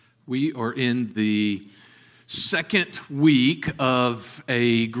We are in the second week of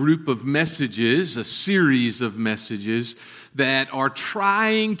a group of messages, a series of messages that are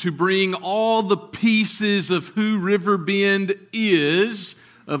trying to bring all the pieces of who Riverbend is,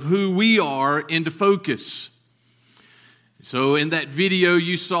 of who we are, into focus. So in that video,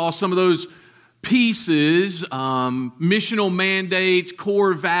 you saw some of those pieces, missional mandates,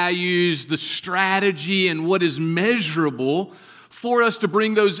 core values, the strategy, and what is measurable for us to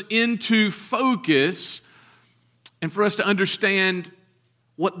bring those into focus and for us to understand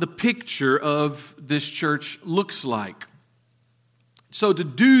what the picture of this church looks like. So to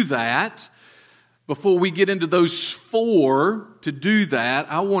do that, before we get into those four, to do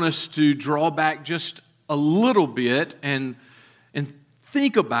that, I want us to draw back just a little bit and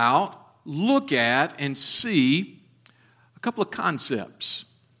think about, look at, and see a couple of concepts.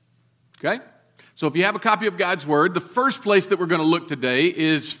 Okay? So if you have a copy of God's Word, the first place that we're going to look today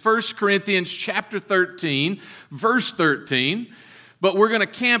is 1 Corinthians chapter 13, verse 13. But we're going to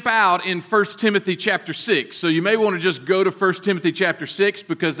camp out in 1 Timothy chapter 6. So you may want to just go to 1 Timothy chapter 6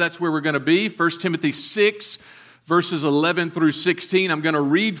 because that's where we're going to be. 1 Timothy 6, verses 11 through 16. I'm going to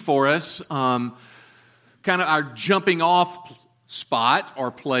read for us kind of our jumping off spot or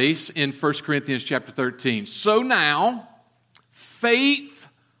place in 1 Corinthians chapter 13. So now, faith,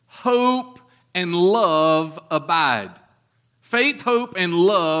 hope, and love abide. Faith, hope, and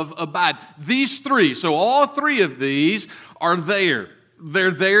love abide. These three, so all three of these are there.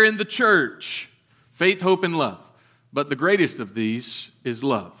 They're there in the church. Faith, hope, and love. But the greatest of these is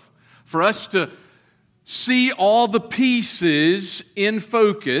love. For us to see all the pieces in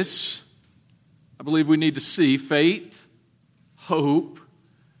focus, I believe we need to see faith, hope,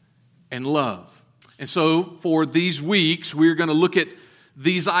 and love. And so for these weeks, we're going to look at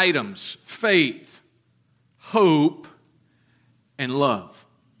these items: faith, hope, and love.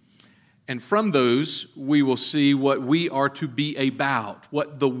 And from those, we will see what we are to be about,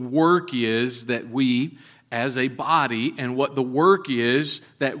 what the work is that we as a body, and what the work is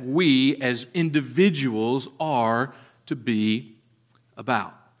that we as individuals are to be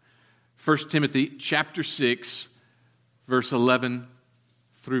about. 1 Timothy chapter 6, verse 11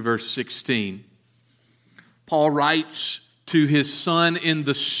 through verse 16. Paul writes to his son in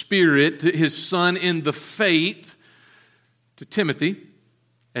the Spirit, to his son in the faith, to Timothy.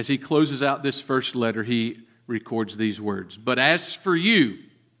 As he closes out this first letter, he records these words. But as for you,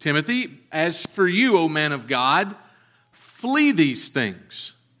 Timothy, as for you, O man of God, flee these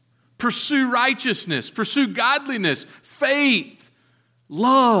things. Pursue righteousness, pursue godliness, faith,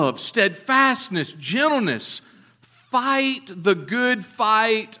 love, steadfastness, gentleness. Fight the good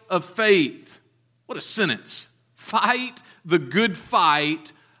fight of faith. What a sentence. Fight the good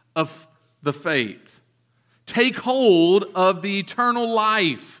fight of the faith. Take hold of the eternal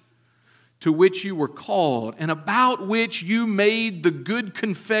life to which you were called and about which you made the good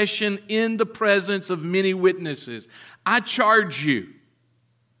confession in the presence of many witnesses. I charge you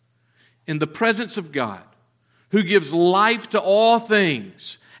in the presence of God, who gives life to all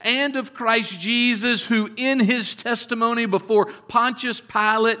things, and of Christ Jesus, who in his testimony before Pontius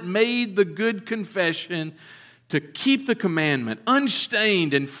Pilate made the good confession to keep the commandment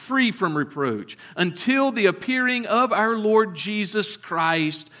unstained and free from reproach until the appearing of our Lord Jesus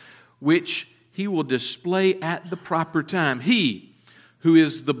Christ, which he will display at the proper time. He who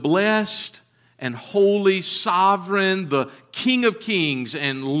is the blessed and holy sovereign, the King of kings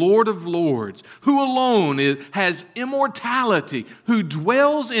and Lord of lords, who alone has immortality, who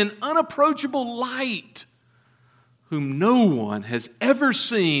dwells in unapproachable light, whom no one has ever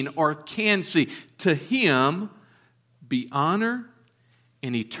seen or can see. To him be honor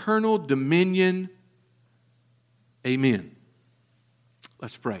and eternal dominion. Amen.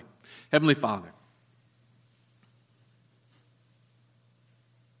 Let's pray. Heavenly Father,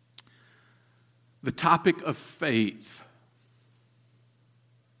 the topic of faith,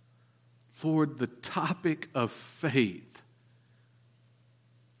 Lord, the topic of faith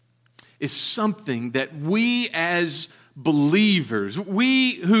is something that we as believers,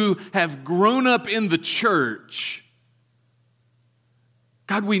 we who have grown up in the church,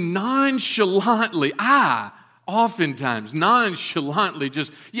 God, we nonchalantly, oftentimes nonchalantly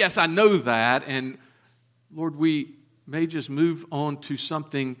just, yes, I know that, and Lord, we may just move on to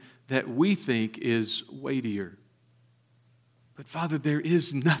something that we think is weightier. But Father, there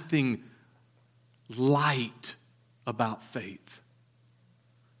is nothing light about faith.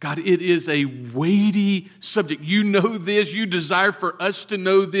 God, it is a weighty subject. You know this. You desire for us to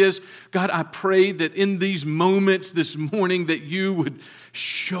know this. God, I pray that in these moments this morning that you would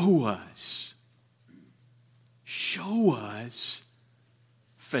show us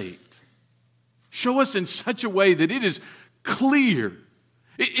faith. Show us in such a way that it is clear.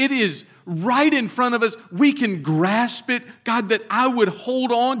 It is right in front of us. We can grasp it. God, that I would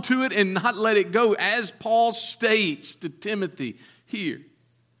hold on to it and not let it go. As Paul states to Timothy here.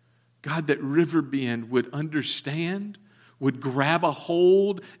 God, that Riverbend would understand, would grab a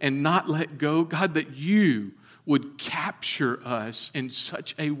hold and not let go. God, that you would capture us in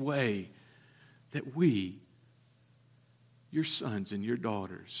such a way that we, your sons and your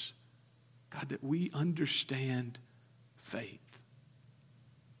daughters, God, that we understand faith.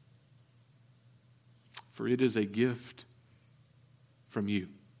 For it is a gift from you.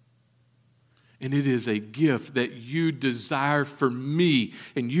 And it is a gift that you desire for me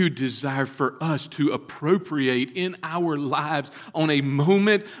and you desire for us to appropriate in our lives on a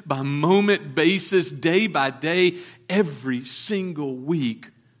moment-by-moment basis, day by day, every single week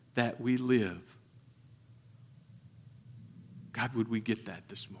that we live. God, would we get that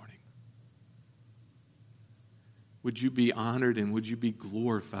this morning? Would you be honored and would you be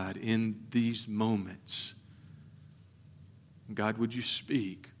glorified in these moments? God, would you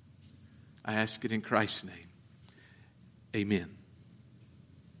speak? I ask it in Christ's name. Amen.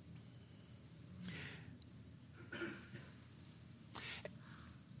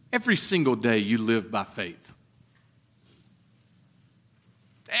 Every single day you live by faith.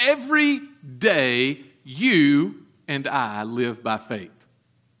 Every day you and I live by faith.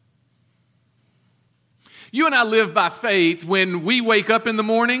 You and I live by faith when we wake up in the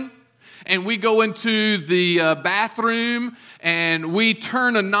morning and we go into the bathroom and we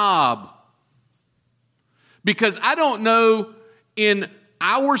turn a knob. Because I don't know in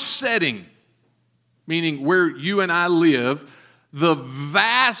our setting, meaning where you and I live, the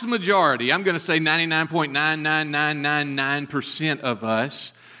vast majority, I'm going to say 99.99999% of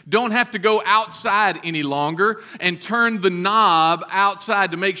us, don't have to go outside any longer and turn the knob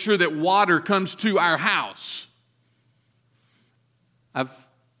outside to make sure that water comes to our house. I've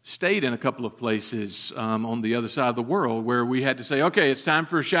stayed in a couple of places on the other side of the world where we had to say, okay, it's time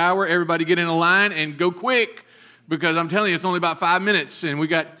for a shower. Everybody get in a line and go quick because I'm telling you, it's only about 5 minutes and we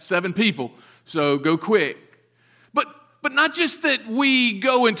got 7 people. So go quick. But not just that we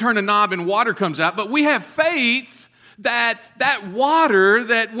go and turn a knob and water comes out, but we have faith that water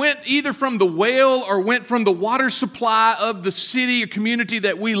that went either from the well or went from the water supply of the city or community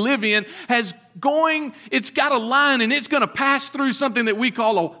that we live in it's got a line and it's going to pass through something that we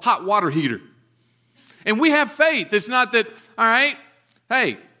call a hot water heater. And we have faith. It's not that, all right,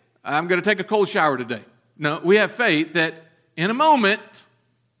 hey, I'm going to take a cold shower today. No, we have faith that in a moment,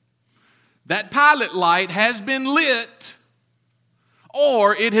 that pilot light has been lit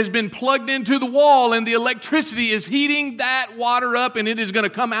or it has been plugged into the wall and the electricity is heating that water up and it is going to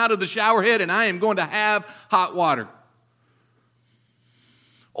come out of the shower head and I am going to have hot water.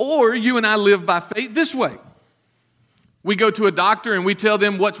 Or you and I live by faith this way. We go to a doctor and we tell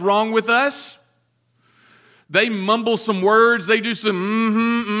them what's wrong with us. They mumble some words, they do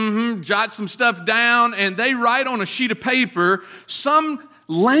some jot some stuff down, and they write on a sheet of paper some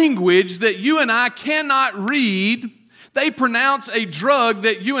language that you and I cannot read. They pronounce a drug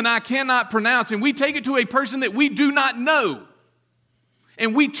that you and I cannot pronounce, and we take it to a person that we do not know.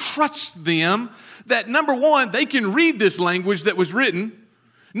 And we trust them that, number one, they can read this language that was written.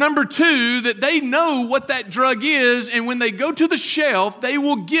 Number two, that they know what that drug is, and when they go to the shelf, they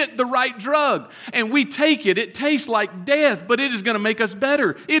will get the right drug. And we take it. It tastes like death, but it is going to make us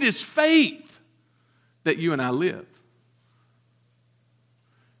better. It is faith that you and I live.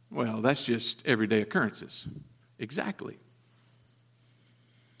 Well, that's just everyday occurrences. Exactly.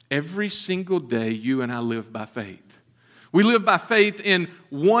 Every single day, you and I live by faith. We live by faith in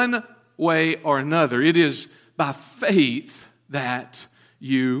one way or another. It is by faith that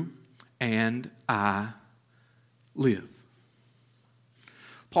you and I live.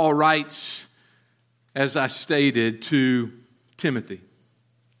 Paul writes, as I stated, to Timothy.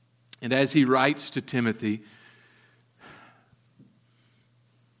 And as he writes to Timothy,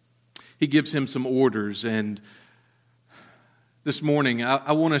 he gives him some orders. And this morning,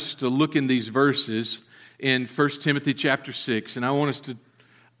 I want us to look in these verses in 1 Timothy chapter 6. And I want us to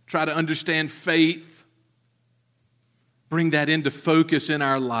try to understand faith, bring that into focus in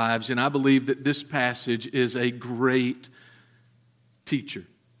our lives. And I believe that this passage is a great teacher.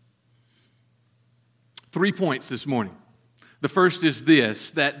 3 points this morning. The first is this,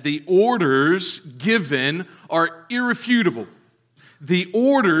 that the orders given are irrefutable. The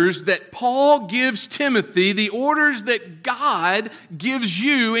orders that Paul gives Timothy, the orders that God gives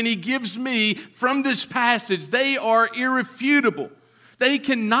you and he gives me from this passage, they are irrefutable. They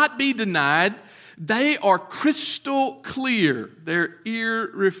cannot be denied. They are crystal clear. They're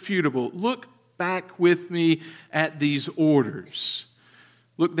irrefutable. Look back with me at these orders.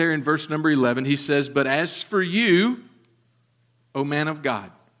 Look there in verse number 11. He says, "But as for you, O man of God."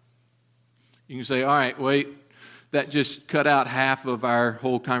 You can say, all right, wait, that just cut out half of our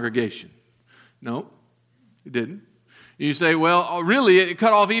whole congregation. No, it didn't. You say, well, really, it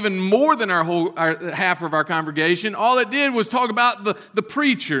cut off even more than half of our congregation. All it did was talk about the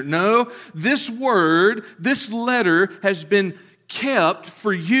preacher. No, this word, this letter has been kept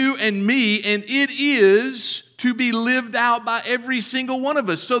for you and me, and it is to be lived out by every single one of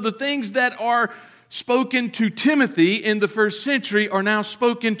us. So the things that are spoken to Timothy in the first century are now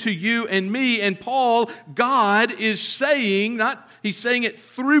spoken to you and me. And Paul, God is saying, he's saying it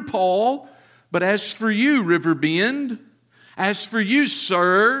through Paul, but as for you, River Bend, as for you,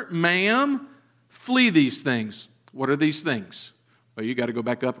 sir, ma'am, flee these things. What are these things? Well, you got to go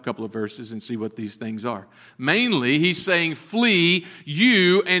back up a couple of verses and see what these things are. Mainly, he's saying, flee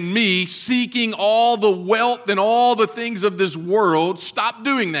you and me, seeking all the wealth and all the things of this world. Stop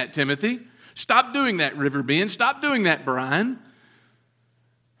doing that, Timothy. Stop doing that, River Bend. Stop doing that, Brian.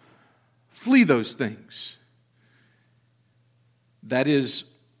 Flee those things. That is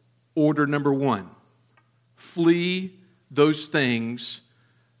order number one. Flee those things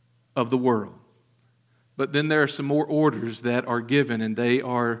of the world. But then there are some more orders that are given, and they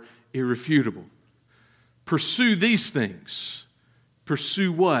are irrefutable. Pursue these things.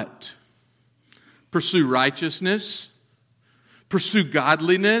 Pursue what? Pursue righteousness. Pursue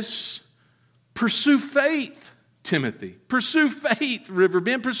godliness. Pursue faith, Timothy. Pursue faith, River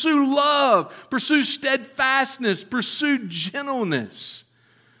Bend. Pursue love. Pursue steadfastness. Pursue gentleness.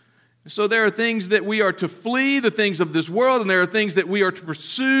 So there are things that we are to flee, the things of this world, and there are things that we are to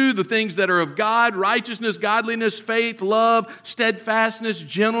pursue, the things that are of God: righteousness, godliness, faith, love, steadfastness,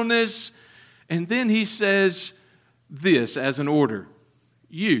 gentleness. And then he says this as an order: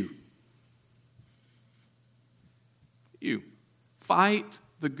 you fight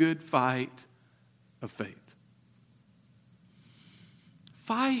the good fight of faith.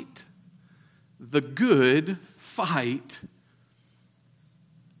 Fight the good fight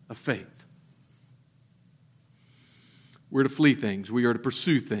of faith. We're to flee things. We are to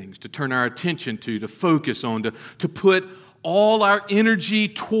pursue things, to turn our attention to focus on, to put all our energy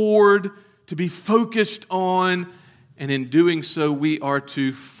toward, to be focused on, and in doing so, we are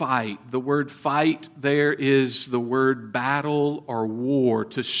to fight. The word fight there is the word battle or war,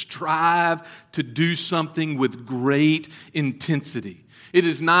 to strive to do something with great intensity. It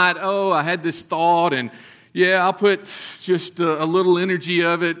is not, I had this thought, and I'll put just a little energy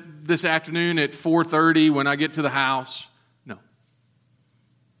of it this afternoon at 4:30 when I get to the house. No.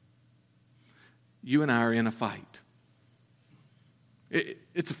 You and I are in a fight.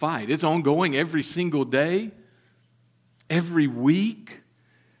 It's a fight. It's ongoing every single day, every week.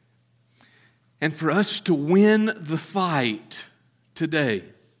 And for us to win the fight today,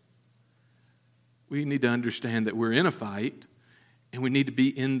 we need to understand that we're in a fight and we need to be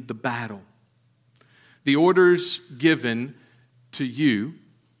in the battle. The orders given to you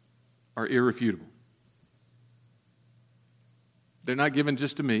are irrefutable. They're not given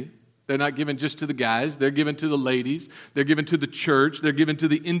just to me. They're not given just to the guys. They're given to the ladies. They're given to the church. They're given to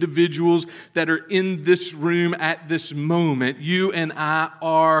the individuals that are in this room at this moment. You and I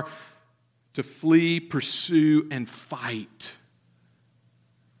are to flee, pursue, and fight.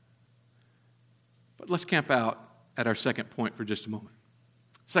 But let's camp out at our second point for just a moment.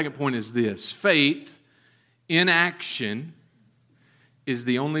 Second point is this: faith in action is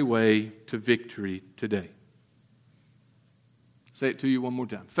the only way to victory today. Say it to you one more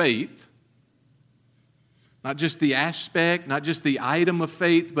time. Faith, not just the aspect, not just the item of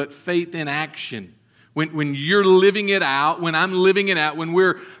faith, but faith in action. When you're living it out, when I'm living it out, when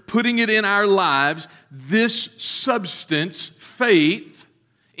we're putting it in our lives, this substance, faith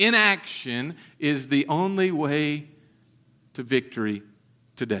in action, is the only way to victory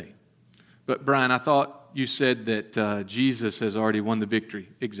today. But Brian, I thought you said that Jesus has already won the victory.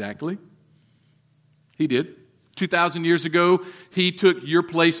 Exactly. He did. 2,000 years ago, He took your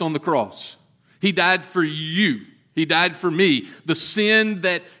place on the cross. He died for you. He died for me. The sin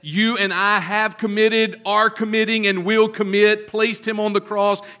that you and I have committed, are committing, and will commit, placed Him on the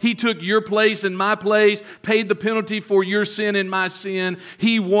cross. He took your place and my place, paid the penalty for your sin and my sin.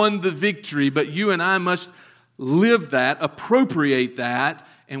 He won the victory, but you and I must live that, appropriate that,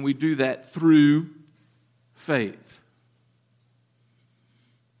 and we do that through faith.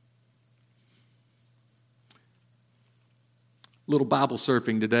 Little Bible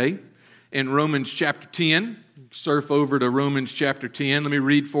surfing today, in Romans chapter 10. Surf over to Romans chapter 10. Let me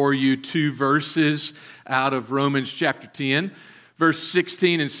read for you 2 verses out of Romans chapter 10. Verse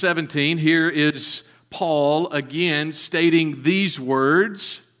 16 and 17. Here is Paul again stating these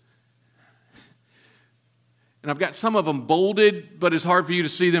words. And I've got some of them bolded, but it's hard for you to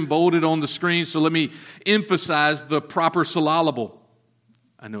see them bolded on the screen, so let me emphasize the proper syllable.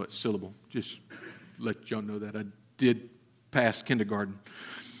 I know it's syllable. Just let y'all know that I did pass kindergarten.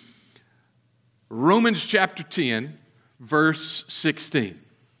 Romans chapter 10, verse 16.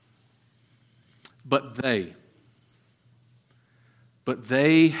 But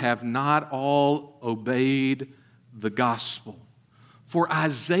they have not all obeyed the gospel. For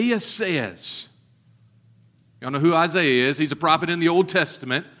Isaiah says, y'all know who Isaiah is. He's a prophet in the Old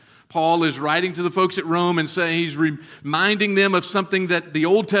Testament. Paul is writing to the folks at Rome and saying he's reminding them of something that the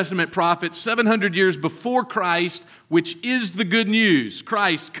Old Testament prophet 700 years before Christ, which is the good news.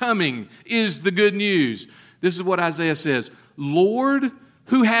 Christ coming is the good news. This is what Isaiah says. Lord,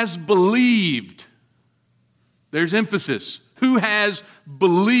 who has believed? There's emphasis. Who has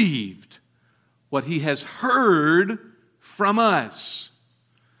believed what he has heard from us?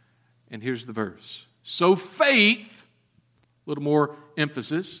 And here's the verse. So faith, a little more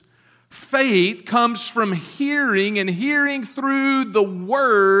emphasis, faith comes from hearing, and hearing through the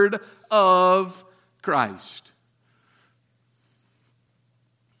word of Christ.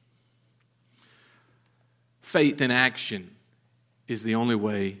 Faith in action is the only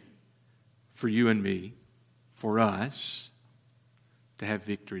way for you and me, for us, to have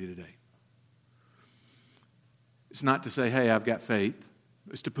victory today. It's not to say, hey, I've got faith.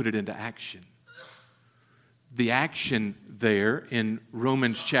 It's to put it into action. The action there in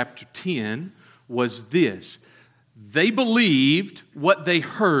Romans chapter 10 was this. They believed what they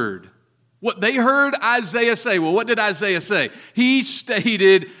heard. What they heard Isaiah say. Well, what did Isaiah say? He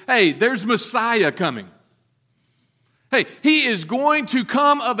stated, hey, there's Messiah coming. Hey, he is going to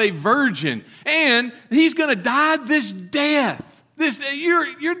come of a virgin, and he's going to die this death.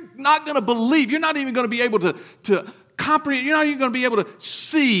 You're not going to believe. You're not even going to be able to comprehend. You're not even going to be able to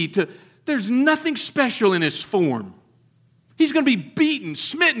see. There's nothing special in his form. He's going to be beaten,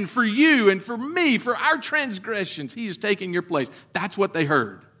 smitten for you and for me, for our transgressions. He is taking your place. That's what they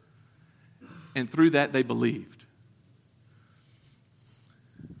heard. And through that, they believed.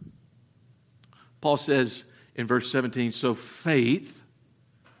 Paul says in verse 17, so faith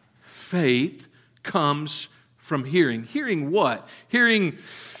comes from hearing. Hearing what? Hearing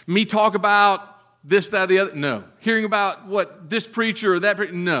me talk about this, that, the other? No. Hearing about what this preacher or that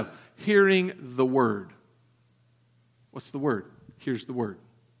preacher? No. Hearing the word. What's the word? Here's the word.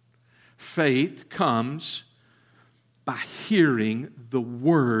 Faith comes by hearing the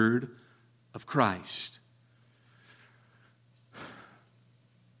word of Christ.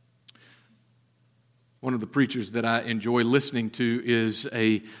 One of the preachers that I enjoy listening to is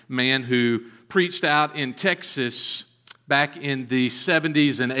a man who preached out in Texas back in the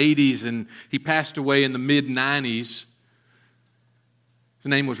 70s and 80s, and he passed away in the mid-90s. His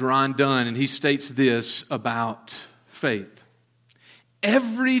name was Ron Dunn, and he states this about faith.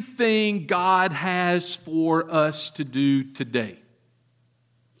 Everything God has for us to do today,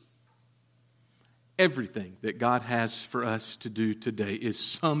 everything that God has for us to do today is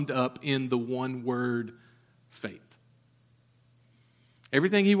summed up in the one word, faith.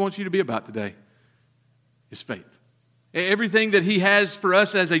 Everything he wants you to be about today is faith. Everything that he has for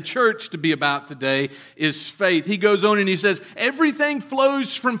us as a church to be about today is faith. He goes on and he says, everything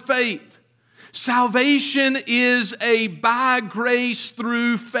flows from faith. Salvation is a by grace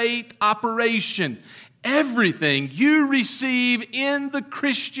through faith operation. Everything you receive in the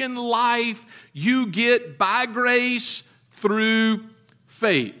Christian life, you get by grace through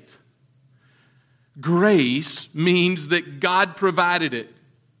faith. Grace means that God provided it.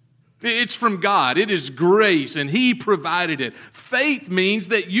 It's from God. It is grace, and He provided it. Faith means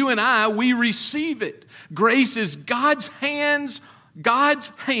that you and I, we receive it. Grace is God's hand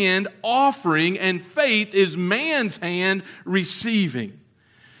offering, and faith is man's hand receiving.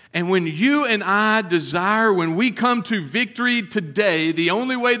 And when you and I desire, when we come to victory today, the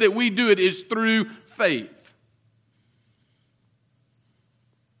only way that we do it is through faith.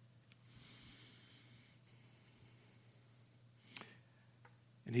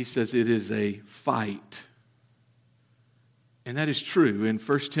 And he says it is a fight. And that is true. In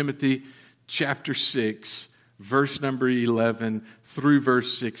 1 Timothy chapter 6, verse number 11 through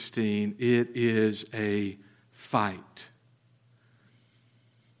verse 16, it is a fight.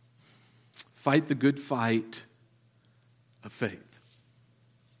 Fight the good fight of faith.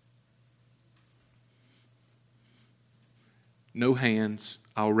 No hands.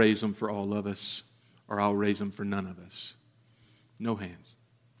 I'll raise them for all of us, or I'll raise them for none of us. No hands.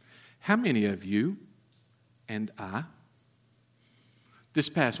 How many of you and I, this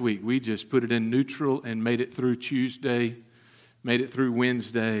past week, we just put it in neutral and made it through Tuesday, made it through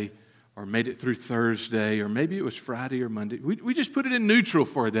Wednesday, or made it through Thursday, or maybe it was Friday or Monday. We just put it in neutral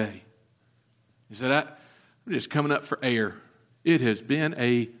for a day. You said, I'm just coming up for air. It has been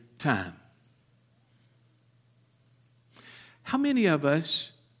a time. How many of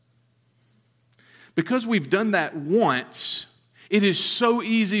us, because we've done that once, it is so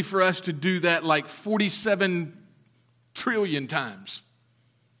easy for us to do that like 47 trillion times?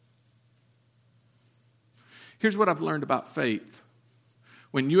 Here's what I've learned about faith.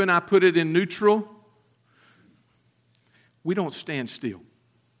 When you and I put it in neutral, we don't stand still.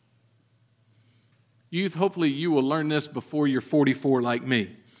 Youth, hopefully you will learn this before you're 44 like me.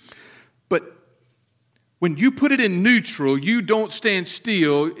 But when you put it in neutral, you don't stand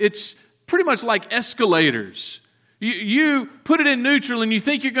still. It's pretty much like escalators. You put it in neutral and you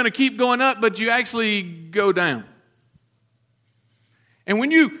think you're going to keep going up, but you actually go down. And when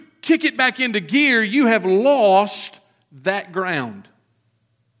you kick it back into gear, you have lost that ground.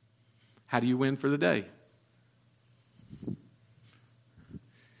 How do you win for the day?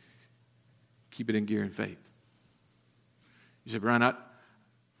 Keep it in gear in faith. You say, Brian,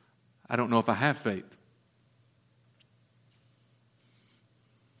 I don't know if I have faith.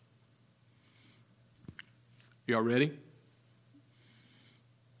 Y'all ready?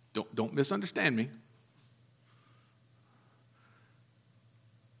 Don't misunderstand me.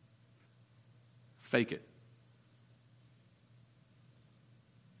 Fake it.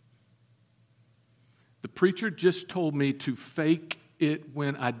 The preacher just told me to fake it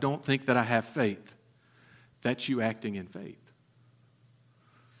when I don't think that I have faith. That's you acting in faith.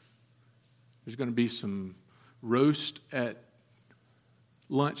 There's going to be some roast at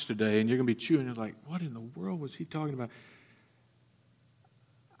lunch today, and you're going to be chewing. It's like, what in the world was he talking about?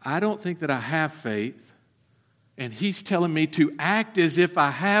 I don't think that I have faith, and he's telling me to act as if I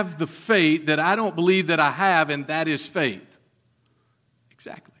have the faith that I don't believe that I have, and that is faith.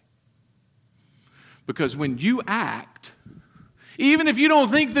 Exactly. Because when you act, even if you don't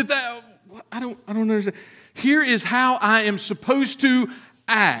think that I don't understand. Here is how I am supposed to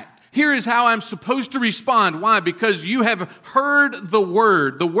act. Here is how I'm supposed to respond. Why? Because you have heard the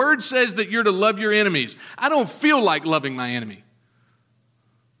word. The word says that you're to love your enemies. I don't feel like loving my enemy.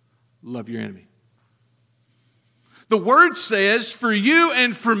 Love your enemy. The word says for you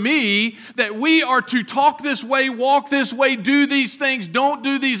and for me that we are to talk this way, walk this way, do these things, don't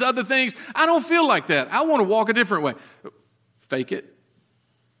do these other things. I don't feel like that. I want to walk a different way. Fake it.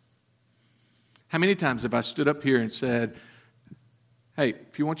 How many times have I stood up here and said, hey,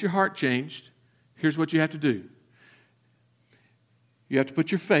 if you want your heart changed, here's what you have to do. You have to put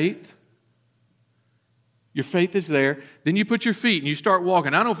your faith. Your faith is there. Then you put your feet and you start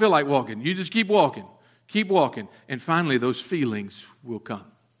walking. I don't feel like walking. You just keep walking. Keep walking. And finally, those feelings will come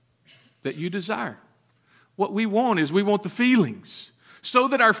that you desire. What we want is we want the feelings so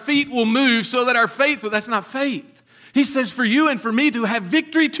that our feet will move, so that our faith will. That's not faith. He says for you and for me to have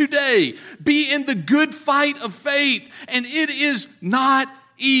victory today, be in the good fight of faith. And it is not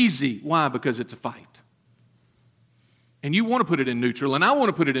easy. Why? Because it's a fight. And you want to put it in neutral, and I want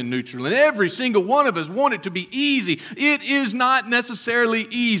to put it in neutral, and every single one of us want it to be easy. It is not necessarily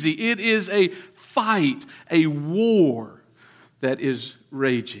easy. It is a fight, a war that is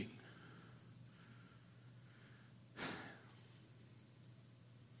raging.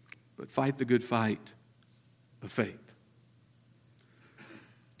 But fight the good fight of faith.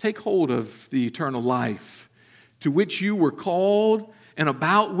 Take hold of the eternal life to which you were called and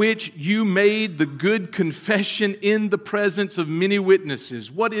about which you made the good confession in the presence of many witnesses.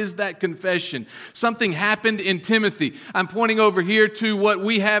 What is that confession? Something happened in Timothy. I'm pointing over here to what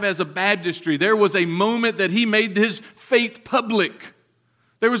we have as a baptistry. There was a moment that he made his faith public.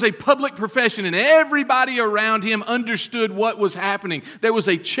 There was a public profession, and everybody around him understood what was happening. There was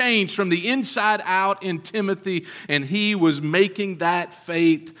a change from the inside out in Timothy, and he was making that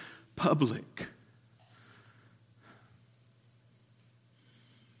faith public.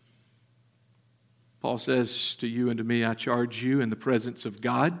 Paul says to you and to me, I charge you in the presence of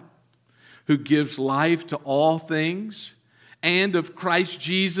God, who gives life to all things, and of Christ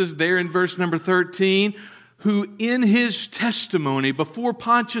Jesus, there in verse number 13, who in his testimony before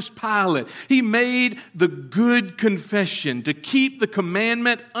Pontius Pilate, he made the good confession to keep the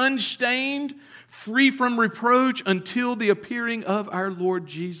commandment unstained, free from reproach, until the appearing of our Lord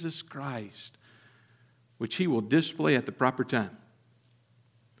Jesus Christ, which he will display at the proper time.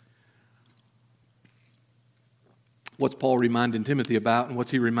 What's Paul reminding Timothy about, and what's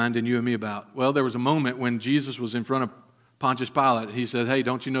he reminding you and me about? Well, there was a moment when Jesus was in front of Pontius Pilate. He said, hey,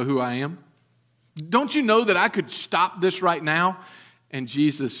 don't you know who I am? Don't you know that I could stop this right now? And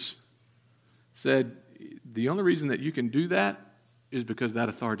Jesus said, the only reason that you can do that is because that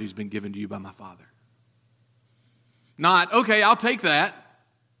authority has been given to you by my Father. Not, okay, I'll take that.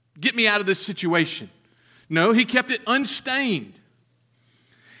 Get me out of this situation. No, he kept it unstained.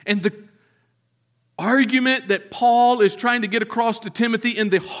 And the argument that Paul is trying to get across to Timothy in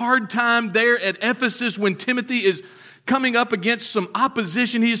the hard time there at Ephesus when Timothy is coming up against some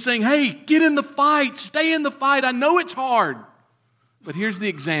opposition, he is saying, hey, get in the fight, stay in the fight. I know it's hard. But here's the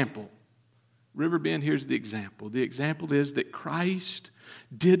example. Riverbend, here's the example. The example is that Christ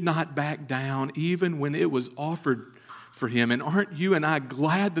did not back down even when it was offered for him. And aren't you and I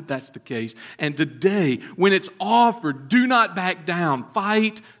glad that that's the case? And today, when it's offered, do not back down.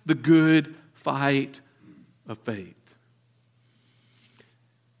 Fight the good fight of faith.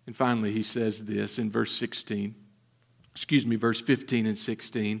 And finally, he says this in verse 15 and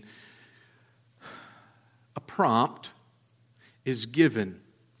 16. A prompt is given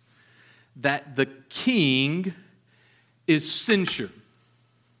that the king is censure.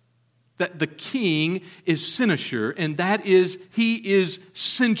 That the king is cynosure, and that is, he is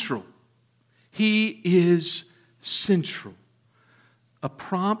central. He is central. A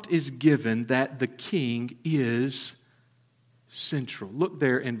prompt is given that the king is central. Look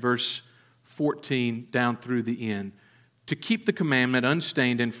there in verse 14 down through the end. To keep the commandment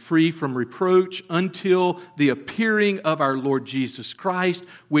unstained and free from reproach until the appearing of our Lord Jesus Christ,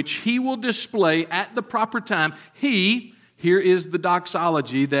 which he will display at the proper time. Here is the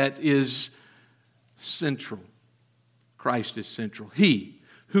doxology that is central. Christ is central. He,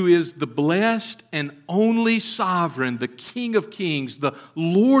 who is the blessed and only sovereign, the King of kings, the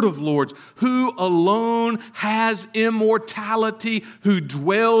Lord of lords, who alone has immortality, who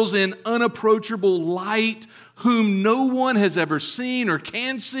dwells in unapproachable light, whom no one has ever seen or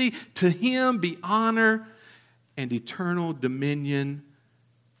can see, to him be honor and eternal dominion.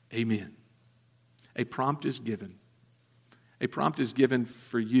 Amen. A prompt is given. A prompt is given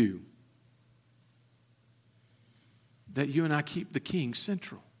for you that you and I keep the King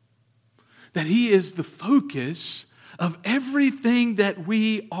central. That he is the focus of everything that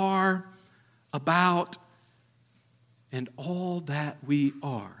we are about and all that we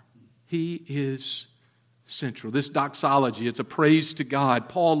are. He is central. This doxology, it's a praise to God.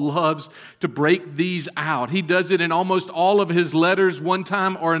 Paul loves to break these out. He does it in almost all of his letters one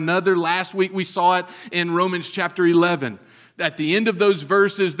time or another. Last week we saw it in Romans chapter 11. At the end of those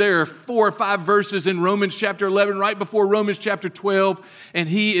verses, there are 4 or 5 verses in Romans chapter 11, right before Romans chapter 12, and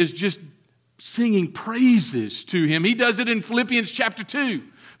he is just singing praises to him. He does it in Philippians chapter 2.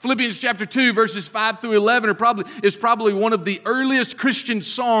 Philippians chapter 2, verses 5 through 11 is probably one of the earliest Christian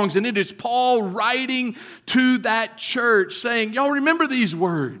songs, and it is Paul writing to that church saying, y'all remember these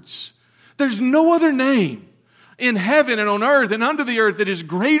words. There's no other name in heaven and on earth and under the earth that is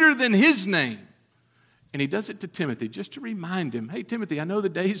greater than his name. And he does it to Timothy just to remind him, hey, Timothy, I know the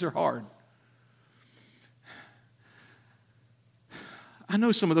days are hard. I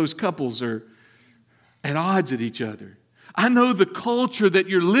know some of those couples are at odds at each other. I know the culture that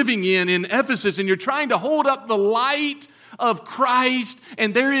you're living in Ephesus, and you're trying to hold up the light of Christ,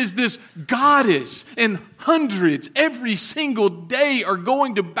 and there is this goddess, and hundreds every single day are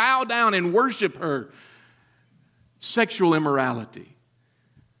going to bow down and worship her. Sexual immorality.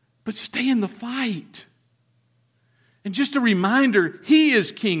 But stay in the fight. And just a reminder, he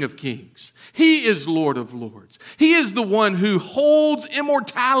is King of kings. He is Lord of lords. He is the one who holds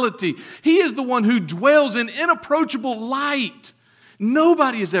immortality. He is the one who dwells in inapproachable light.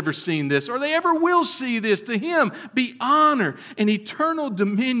 Nobody has ever seen this, or they ever will see this. To him be honor and eternal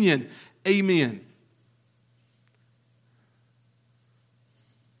dominion. Amen.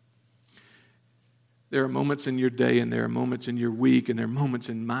 There are moments in your day, and there are moments in your week, and there are moments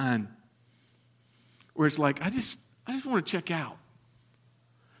in mine where it's like, I just want to check out.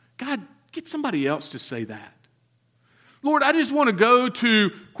 God, get somebody else to say that. Lord, I just want to go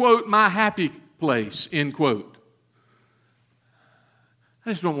to, quote, my happy place, end quote.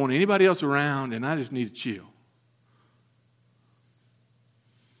 I just don't want anybody else around, and I just need to chill.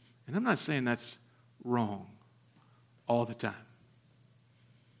 And I'm not saying that's wrong all the time.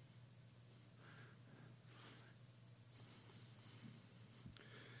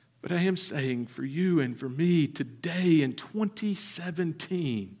 But I am saying for you and for me today in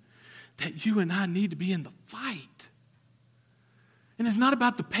 2017 that you and I need to be in the fight. And it's not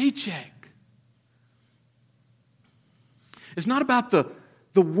about the paycheck. It's not about the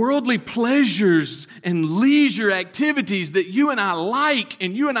the worldly pleasures and leisure activities that you and I like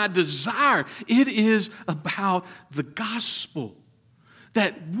and you and I desire. It is about the gospel.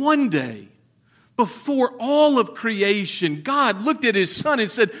 That one day, before all of creation, God looked at His Son and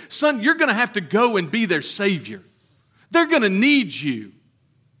said, "Son, you're going to have to go and be their Savior. They're going to need you."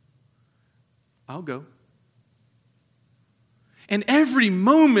 I'll go. And every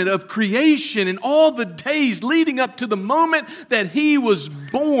moment of creation and all the days leading up to the moment that He was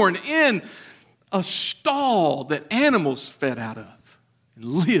born in a stall that animals fed out of and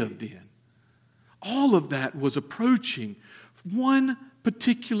lived in, all of that was approaching one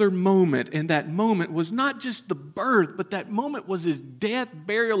particular moment. And that moment was not just the birth, but that moment was His death,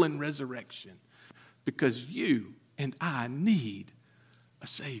 burial, and resurrection. Because you and I need a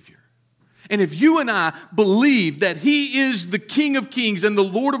Savior. And if you and I believe that He is the King of Kings and the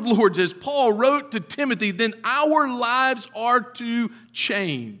Lord of Lords, as Paul wrote to Timothy, then our lives are to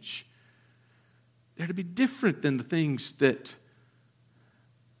change. They're to be different than the things that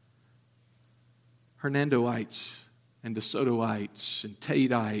Hernandoites and DeSotoites and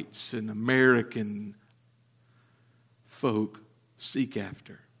Tateites and American folk seek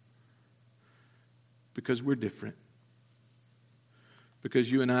after. Because we're different.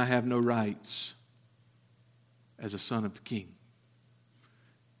 Because you and I have no rights as a son of the King.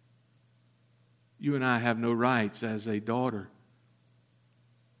 You and I have no rights as a daughter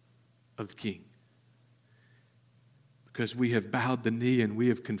of the King. Because we have bowed the knee and we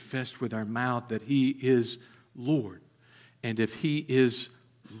have confessed with our mouth that He is Lord. And if He is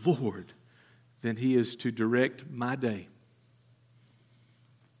Lord, then He is to direct my day.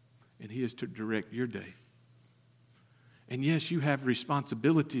 And He is to direct your day. And yes, you have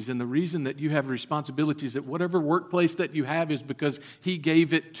responsibilities. And the reason that you have responsibilities at whatever workplace that you have is because He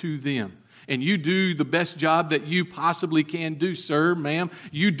gave it to them. And you do the best job that you possibly can do, sir, ma'am.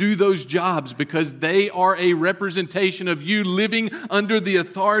 You do those jobs because they are a representation of you living under the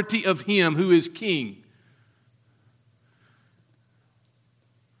authority of Him who is King.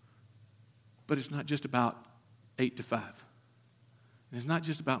 But it's not just about 8 to 5. And it's not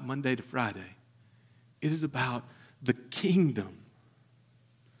just about Monday to Friday. It is about the kingdom.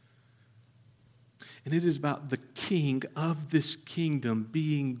 And it is about the King of this kingdom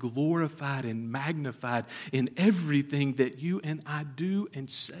being glorified and magnified in everything that you and I do and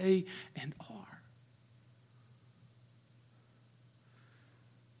say and are.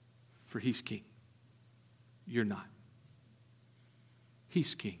 For He's King. You're not.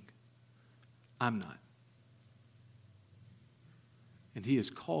 He's King. I'm not. And He has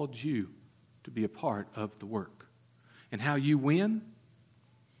called you to be a part of the work. And how you win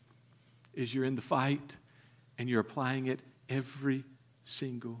is you're in the fight and you're applying it every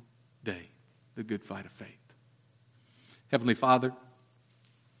single day. The good fight of faith. Heavenly Father,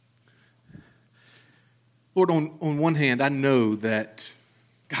 Lord, on one hand, I know that,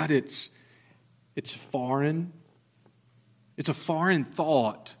 God, it's foreign. It's a foreign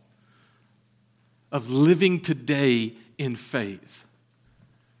thought of living today in faith.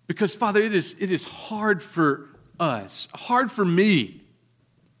 Because, Father, it is hard for us, hard for me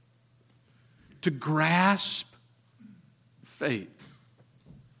to grasp faith.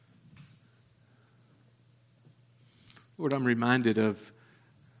 Lord, I'm reminded of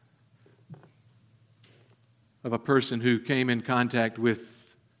a person who came in contact with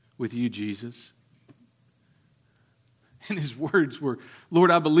you, Jesus. And his words were, "Lord,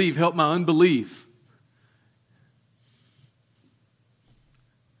 I believe, help my unbelief."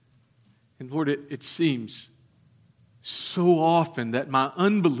 And Lord, it seems so often that my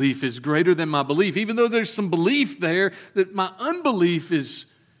unbelief is greater than my belief. Even though there's some belief there, that my unbelief is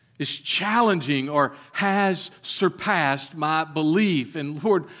challenging or has surpassed my belief. And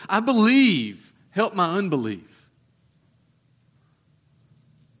Lord, I believe. Help my unbelief.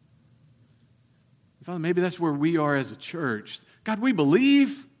 Father, maybe that's where we are as a church. God, we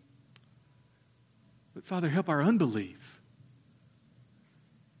believe. But Father, help our unbelief.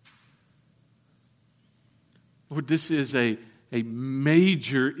 Lord, this is a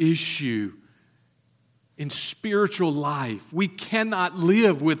major issue in spiritual life. We cannot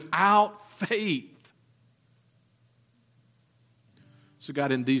live without faith. So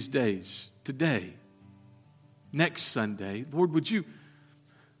God, in these days, today, next Sunday, Lord, would you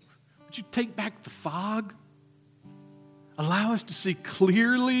take back the fog? Allow us to see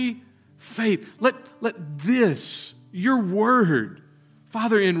clearly faith. Let this, your word,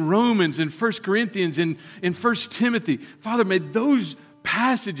 Father, in Romans, in 1 Corinthians, in 1 Timothy, Father, may those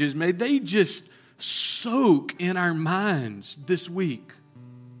passages, may they just soak in our minds this week.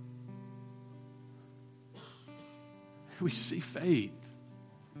 We see faith.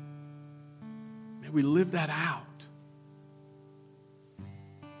 May we live that out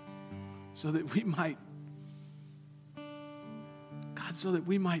so that we might, God, so that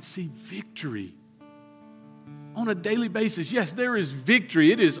we might see victory on a daily basis. Yes, there is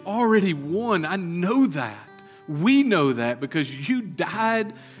victory. It is already won. I know that. We know that because you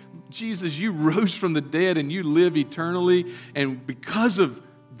died, Jesus, you rose from the dead and you live eternally. And because of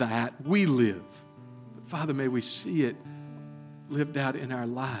that, we live. But Father, may we see it lived out in our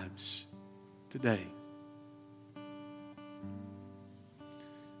lives today.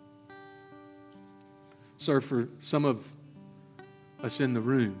 Sir, for some of us in the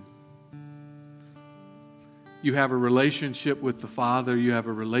room, you have a relationship with the Father. You have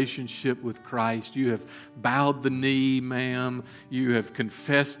a relationship with Christ. You have bowed the knee, ma'am. You have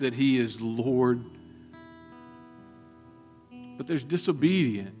confessed that He is Lord. But there's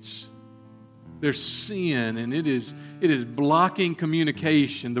disobedience. There's sin, and it is blocking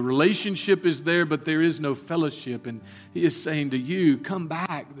communication. The relationship is there, but there is no fellowship. And He is saying to you, come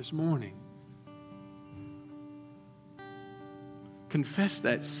back this morning. Confess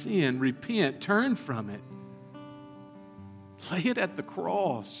that sin, repent, turn from it. Lay it at the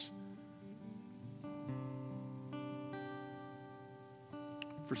cross.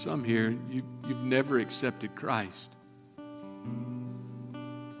 For some here, you've never accepted Christ.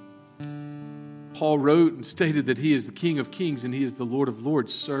 Paul wrote and stated that He is the King of Kings and He is the Lord of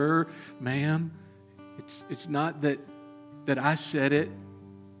Lords. Sir, ma'am, it's not that I said it.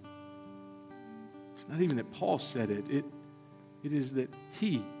 It's not even that Paul said it. It is that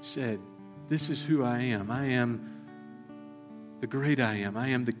He said, this is who I am. I am the great I am. I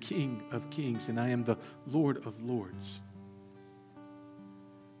am the King of Kings and I am the Lord of Lords.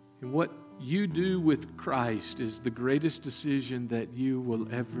 And what you do with Christ is the greatest decision that you will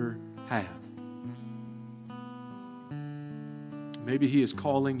ever have. Maybe He is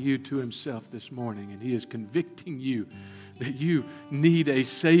calling you to Himself this morning and He is convicting you that you need a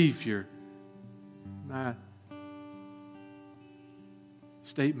Savior. My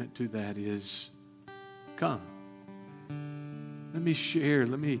statement to that is, come. Let me share.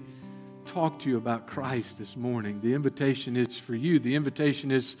 Let me talk to you about Christ this morning. The invitation is for you. The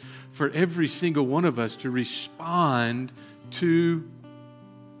invitation is for every single one of us to respond to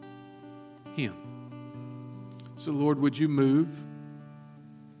Him. So, Lord, would you move?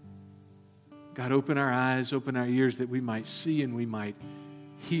 God, open our eyes, open our ears that we might see and we might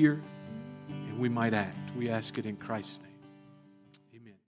hear and we might act. We ask it in Christ's name.